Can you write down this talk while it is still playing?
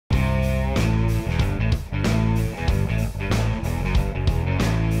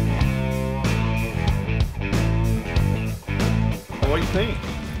think?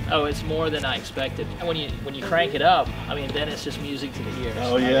 Oh, it's more than I expected. And when you crank it up, I mean, then it's just music to the ears.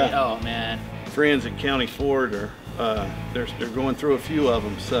 Oh yeah. I mean, oh man. Friends at County Ford are they're going through a few of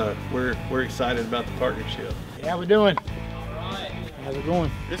them, so we're excited about the partnership. How we doing? All right. How's it going?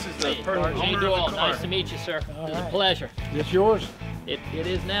 This is the Hey, owner of the car. nice to meet you, sir. It was a pleasure. Is this yours? It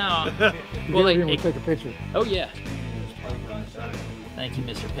is now. Well, we'll take a picture. Oh yeah. Thank you,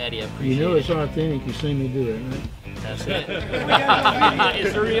 Mr. Petty. I appreciate You know it's it. authentic. You see me do it, right? That's it.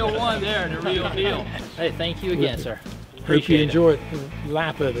 It's the real one there, the real deal. Hey, thank you again, sir. Hope you Appreciate it. enjoy the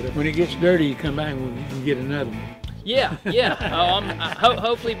life of it. When it gets dirty, you come back and we can get another one. Yeah.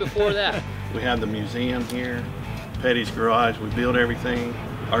 Hopefully before that. We have the museum here, Petty's Garage. We build everything.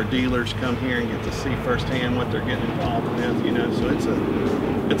 Our dealers come here and get to see firsthand what they're getting involved with, you know, so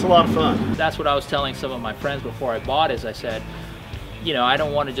it's a lot of fun. That's what I was telling some of my friends before I bought is I said, you know, I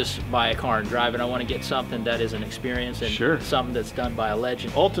don't want to just buy a car and drive it. I want to get something that is an experience and Sure. something that's done by a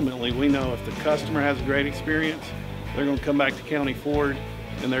legend. Ultimately, we know if the customer has a great experience, they're going to come back to County Ford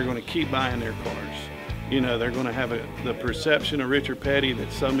and they're going to keep buying their cars. You know, they're going to have the perception of Richard Petty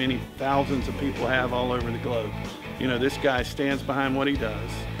that so many thousands of people have all over the globe. You know, this guy stands behind what he does.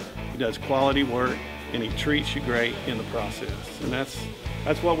 He does quality work and he treats you great in the process. And that's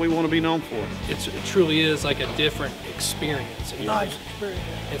what we want to be known for. It truly is like a different experience. Nice experience.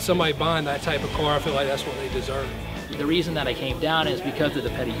 And somebody buying that type of car, I feel like that's what they deserve. The reason that I came down is because of the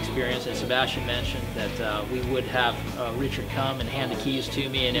Petty experience, and Sebastian mentioned that we would have Richard come and hand the keys to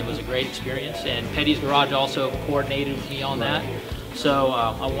me, and it was a great experience. And Petty's Garage also coordinated with me on that. So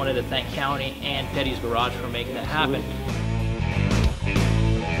I wanted to thank County and Petty's Garage for making that happen.